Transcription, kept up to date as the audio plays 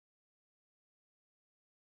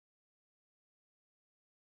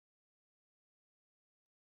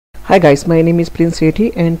Hi guys, my name is Prince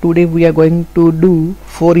Sethi and today we are going to do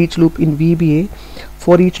for each loop in VBA.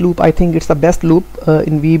 For each loop, I think it's the best loop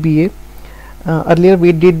in VBA. Earlier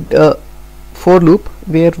we did for loop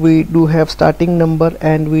where we do have starting number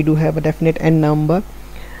and we do have a definite end number.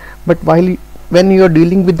 But when you are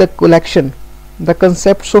dealing with the collection, the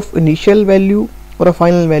concepts of initial value or a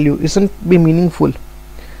final value isn't be meaningful,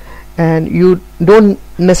 and you don't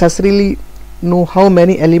necessarily know how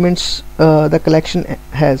many elements the collection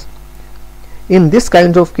has. In this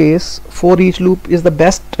kind of case, for each loop is the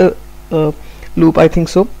best loop, I think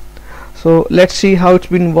so. So let's see how it's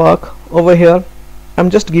been work over here. I'm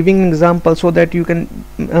just giving an example so that you can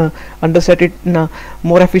understand it in a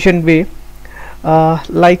more efficient way.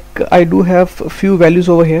 Like I do have a few values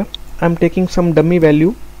over here. I'm taking some dummy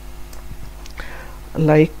value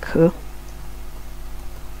like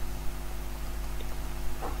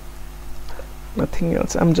nothing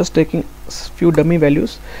else. I'm just taking few dummy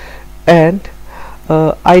values, and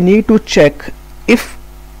I need to check if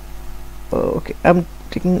okay, I'm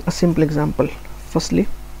taking a simple example firstly.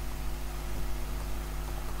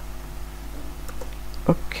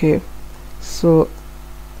 Okay, so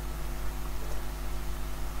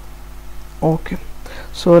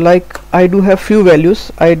like I do have few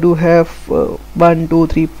values. I do have 1 2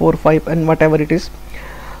 3 4 5 and whatever it is.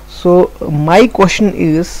 So my question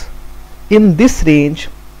is, in this range,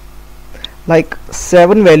 like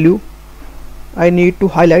 7 value, I need to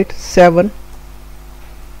highlight 7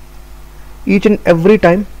 each and every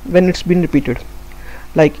time when it's been repeated.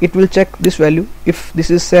 Like it will check this value. If this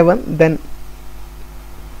is 7, then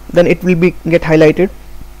it will be get highlighted.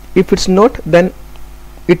 If it's not, then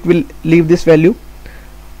it will leave this value.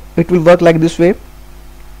 It will work like this way.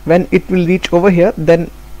 When it will reach over here,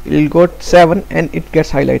 then it will go 7 and it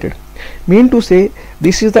gets highlighted. Mean to say,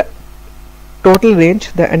 this is the total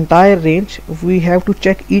range, the entire range. We have to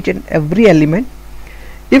check each and every element.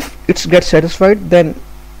 If it gets satisfied, then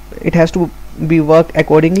it has to be worked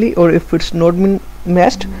accordingly, or if it's not been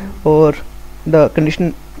matched or the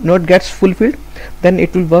condition not gets fulfilled, then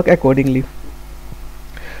it will work accordingly.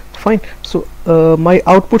 Fine. So my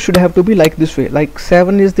output should have to be like this way, like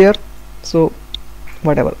 7 is there, so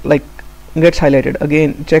whatever, like gets highlighted,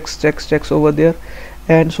 again checks over there,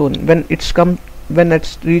 and so on. When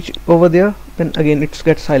it's reach over there, then again it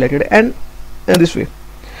gets highlighted, and this way.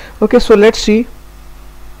 Okay, so let's see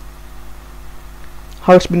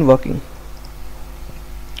how it's been working.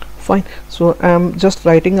 Fine. So I'm just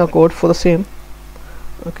writing a code for the same.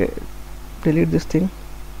 Okay, delete this thing.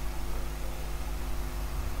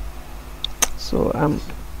 So I'm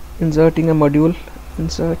inserting a module,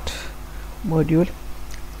 insert module.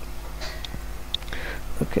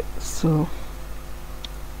 Okay, so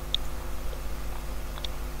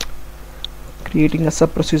creating a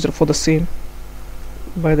sub procedure for the same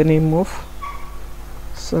by the name of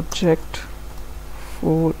subject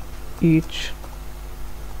for each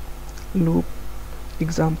loop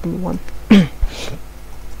example 1.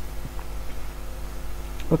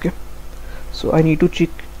 Okay, so I need to check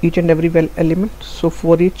each and every element. So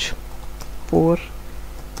for each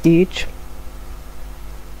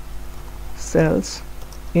cells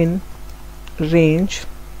in range,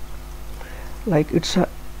 like it's a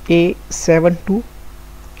A7 to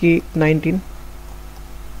K19,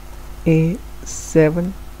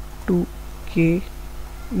 A7 to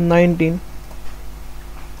K19,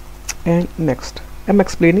 and next. I'm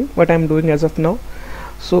explaining what I'm doing as of now.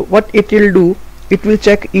 So what it will do, it will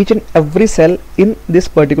check each and every cell in this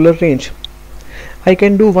particular range. I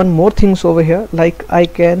can do one more things over here, like I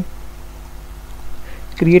can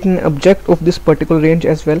create an object of this particular range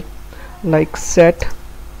as well, like set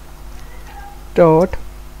dot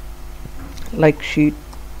like sheet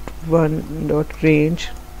 1 dot range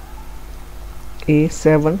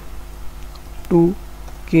A7 to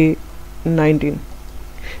K19.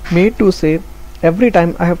 Made to say every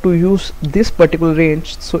time I have to use this particular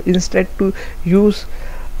range, so instead to use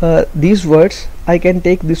these words, I can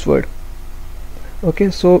take this word.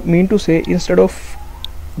 Okay, so mean to say, instead of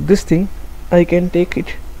this thing, I can take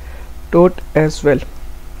it dot as well.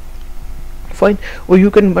 Fine. Or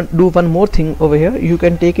you can do one more thing over here. You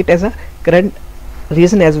can take it as a current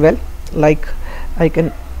region as well. Like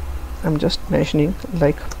I'm just mentioning,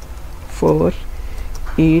 like for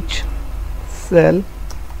each cell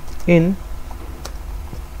in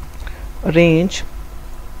range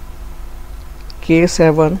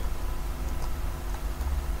K7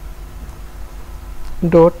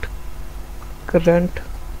 dot current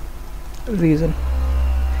region.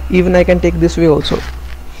 Even I can take this way also.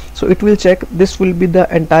 So it will check, this will be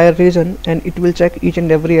the entire region, and it will check each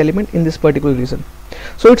and every element in this particular region.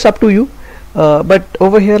 So it's up to you. but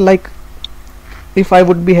over here, like if I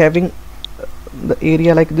would be having the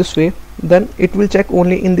area like this way, then it will check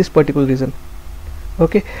only in this particular region.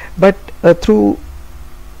 Okay, but through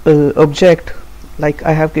object, like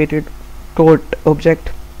I have created tot object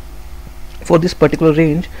for this particular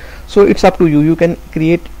range, so it's up to you. You can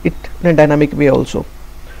create it in a dynamic way also.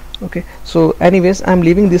 Okay, so anyways, I'm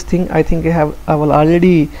leaving this thing. I think I will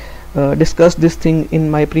already discussed this thing in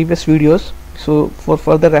my previous videos, so for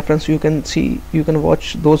further reference you can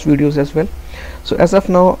watch those videos as well. So as of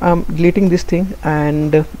now, I'm deleting this thing,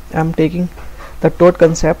 and I'm taking the tot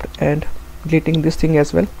concept and deleting this thing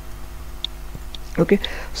as well. Okay,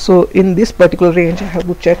 so in this particular range I have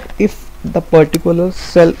to check if the particular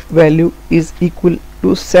cell value is equal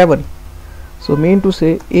to 7. So mean to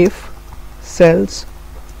say, if cells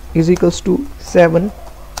is equals to 7,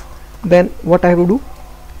 then what I have to do,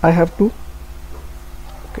 I have to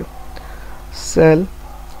cell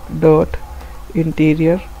dot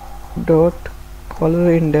interior dot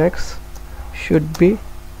color index should be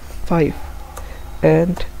 5,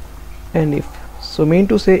 and if, so mean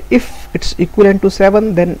to say, if it's equivalent to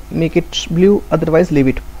 7, then make it blue, otherwise leave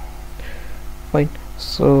it. Fine.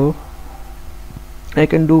 So I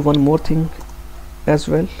can do one more thing as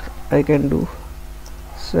well. I can do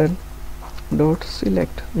cell dot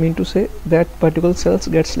select, mean to say that particular cells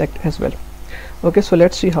get select as well. Okay, so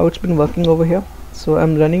let's see how it's been working over here. So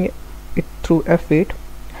I'm running it through F8.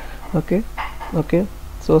 Okay,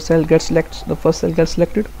 so cell gets select, the first cell gets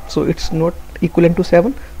selected, so it's not equivalent to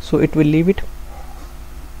 7, so it will leave it.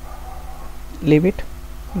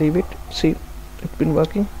 See, it's been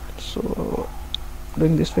working. So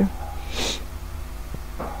doing this way,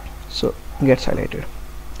 so gets highlighted,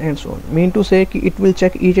 and so on. Mean to say it will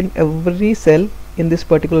check each and every cell in this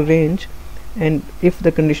particular range, and if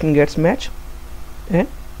the condition gets matched, and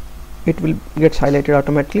it will gets highlighted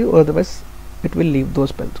automatically, or otherwise it will leave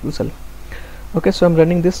those particular cell. Okay, so I'm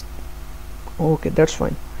running this. Okay, that's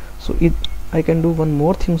fine. So I can do one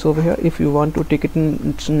more things over here. If you want to take it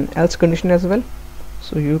in an else condition as well,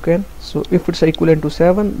 so you can. So if it's equivalent to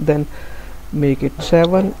 7, then make it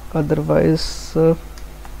 7, otherwise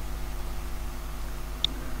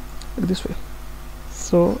this way.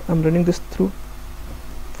 So I'm running this through.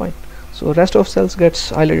 Fine. So rest of cells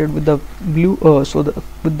gets highlighted with the blue,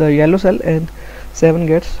 with the yellow cell, and 7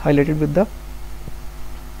 gets highlighted with the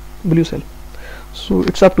blue cell. So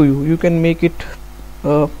it's up to you. You can make it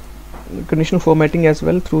conditional formatting as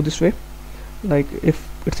well through this way. Like if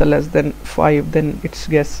it's a less than 5, then it's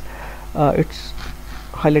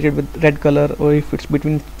highlighted with red color, or if it's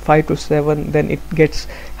between 5 to 7, then it gets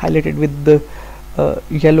highlighted with the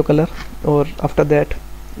yellow color, or after that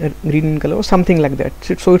green color, or something like that.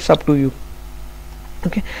 So it's up to you.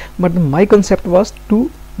 Okay, but my concept was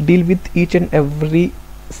to deal with each and every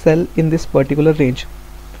cell in this particular range.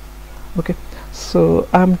 Okay, so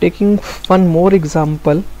I'm taking one more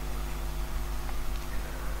example.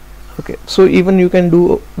 Okay, so even you can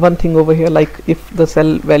do one thing over here, like if the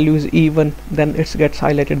cell value is even, then it gets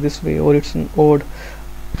highlighted this way, or it's an odd,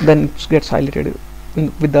 then it gets highlighted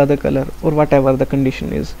with the other color, or whatever the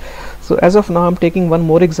condition is. So as of now, I'm taking one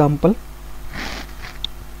more example.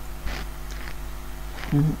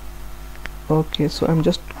 Okay, so I'm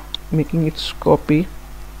just making its copy,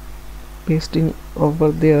 pasting over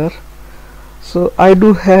there. So I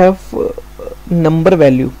do have number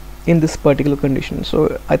value in this particular condition,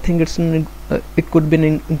 so I think it's it could be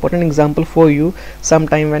an important example for you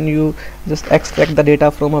sometime when you just extract the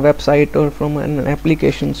data from a website or from an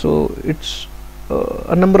application. So it's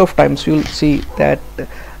a number of times you'll see that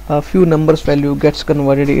a few numbers value gets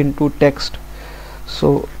converted into text.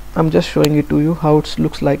 So I'm just showing it to you how it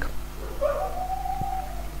looks like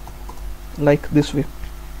this way.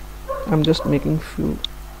 I'm just making few.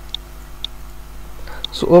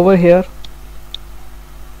 So over here,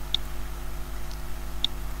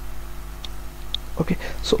 okay,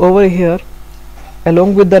 so over here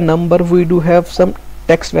along with the number we do have some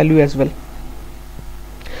text value as well.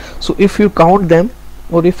 So if you count them,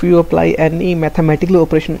 or if you apply any mathematical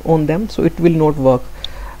operation on them, so it will not work.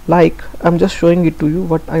 Like I'm just showing it to you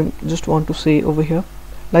what I just want to say over here.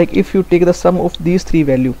 Like if you take the sum of these three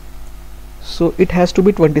values, so it has to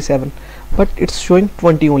be 27, but it's showing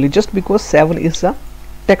 20 only, just because 7 is a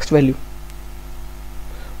text value.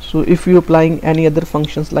 So if you applying any other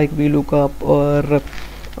functions like VLOOKUP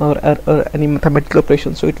or any mathematical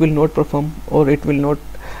operation, so it will not perform, or it will not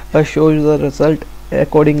show you the result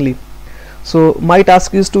accordingly. So my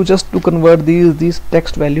task is to just to convert these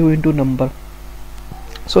text value into number.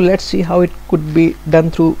 So let's see how it could be done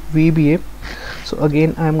through VBA. So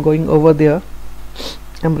again I'm going over there,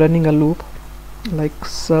 I'm running a loop like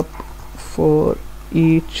sub for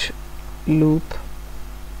each loop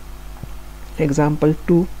example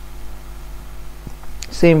 2.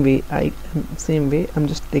 Same way I'm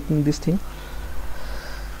just taking this thing.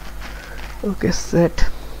 Okay, set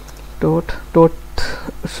tot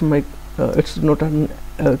it's not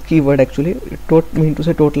a keyword actually. Tot mean to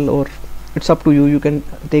say total, or it's up to you, you can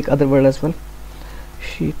take other word as well.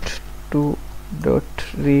 Sheet 2 dot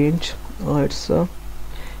range, it's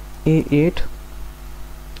A8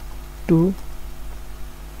 to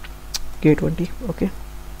K20. okay,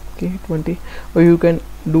 K20, or you can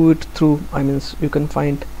do it through, you can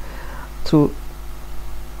find through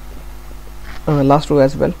last row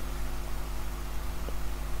as well.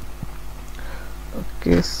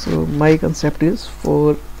 Okay, so my concept is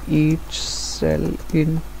for each cell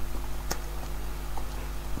in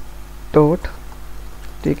dot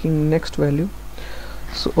taking next value.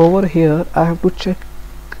 So over here I have to check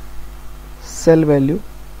cell value,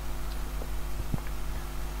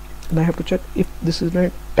 and I have to check if this is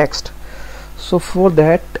not text. So for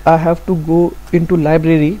that I have to go into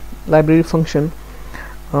library function.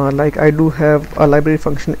 Like I do have a library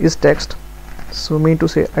function is text. So mean to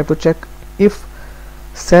say I have to check if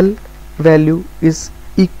cell value is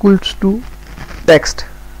equals to text,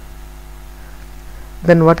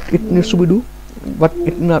 then what it needs to be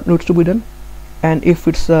done, and if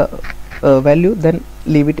it's a value, then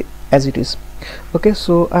leave it as it is. Okay,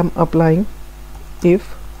 so I'm applying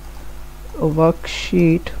if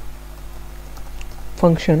worksheet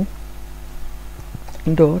function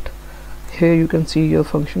dot, here you can see your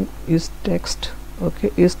function is text.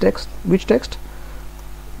 Okay, is text, which text?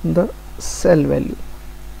 The cell value.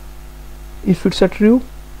 If it's a true,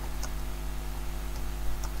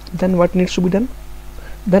 then what needs to be done?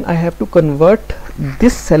 Then I have to convert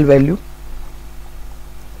this cell value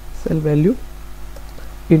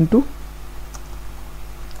into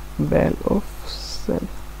val of cell,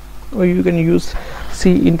 or you can use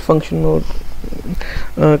cint function or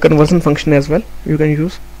conversion function as well, you can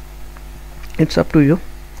use, it's up to you.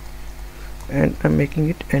 And I'm making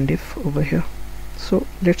it end if over here. So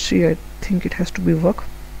let's see, I think it has to be work.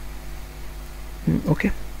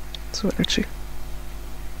 Okay, so let's see.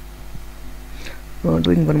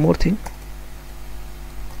 Doing one more thing,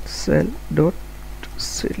 cell dot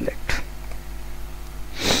select,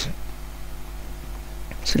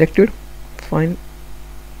 selected, fine.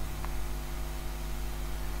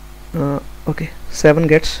 Okay, 7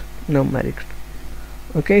 gets numeric.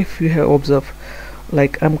 Okay, if you have observed,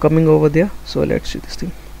 like I'm coming over there, so let's see this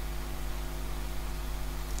thing.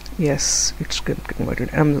 Yes, it's converted.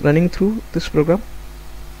 I'm running through this program.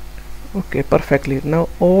 Okay, perfectly. Now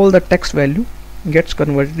all the text value gets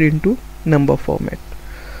converted into number format.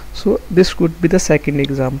 So this could be the second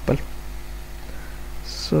example.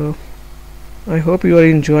 So I hope you are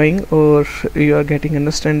enjoying, or you are getting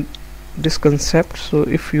understand this concept. So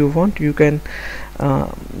if you want, you can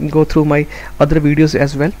go through my other videos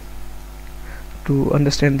as well to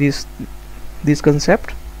understand these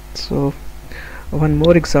concept. So one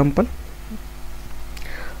more example.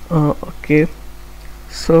 Okay,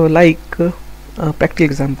 so like practical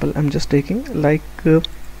example I'm just taking, like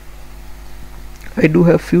I do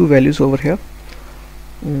have few values over here,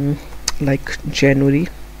 like January,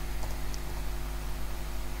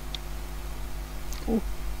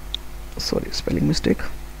 sorry, spelling mistake,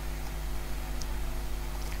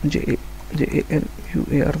 January.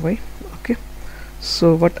 Okay,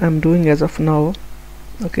 so what I'm doing as of now,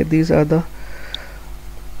 okay, these are the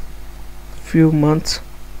few months.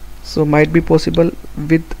 So might be possible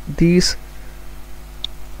with these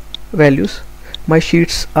values my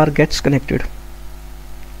sheets are gets connected.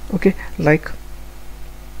 Okay, like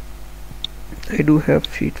I do have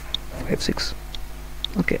sheet 5, 6.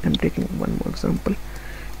 Okay, I'm taking one more example,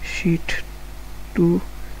 sheet 2,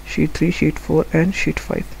 sheet 3, sheet 4 and sheet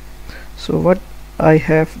 5. So what I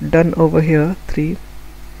have done over here, 3,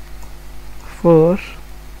 4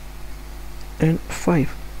 and 5.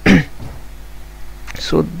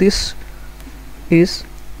 So this is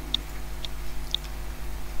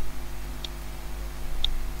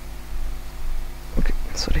okay,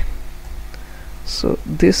 sorry, so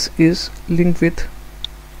this is linked with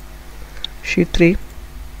sheet 3,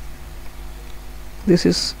 this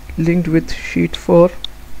is linked with sheet 4,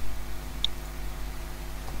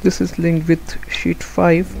 this is linked with sheet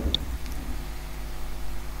 5,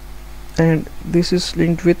 and this is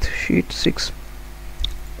linked with sheet 6.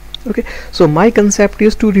 Okay, so my concept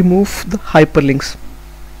is to remove the hyperlinks.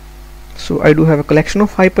 So I do have a collection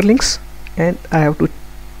of hyperlinks, and I have to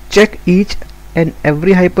check each and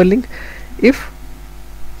every hyperlink. If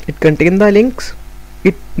it contains the links,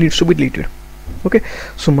 it needs to be deleted. Okay,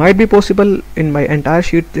 so might be possible in my entire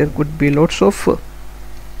sheet there could be lots of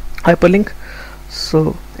hyperlink,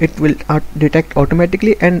 so it will detect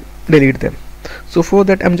automatically and delete them. So for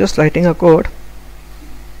that I'm just writing a code,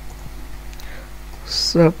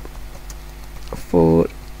 sub for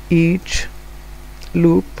each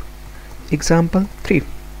loop example 3.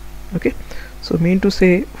 Okay, so mean to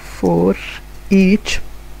say for each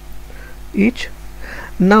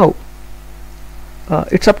now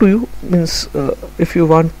it's up to you, means if you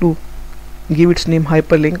want to give its name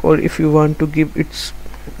hyperlink, or if you want to give its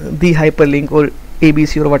the hyperlink or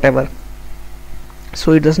ABC or whatever,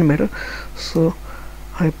 so it doesn't matter. So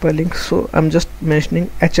hyperlink, so I'm just mentioning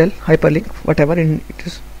HL hyperlink, whatever in it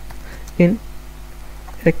is in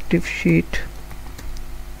active sheet.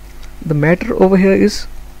 The matter over here is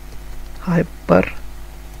hyperlinks.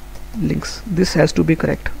 This has to be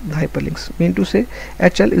correct. The hyperlinks, mean to say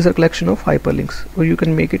HL is a collection of hyperlinks, or you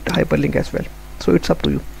can make it hyperlink as well, so it's up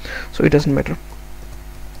to you, so it doesn't matter.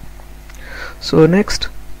 So next,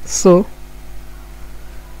 so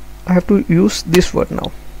I have to use this word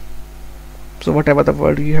now. So whatever the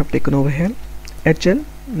word you have taken over here, HL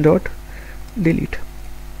dot delete.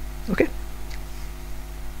 Okay,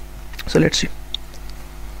 so let's see.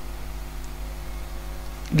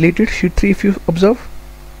 Deleted sheet 3, if you observe,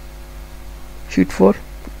 sheet 4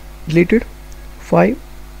 deleted, 5,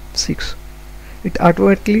 6. It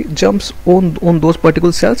automatically jumps on those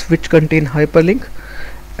particular cells which contain hyperlink,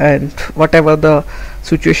 and whatever the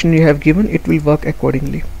situation you have given, it will work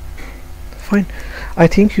accordingly. Fine. I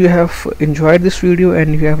think you have enjoyed this video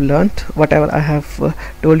and you have learnt whatever I have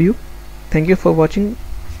told you. Thank you for watching.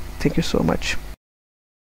 Thank you so much.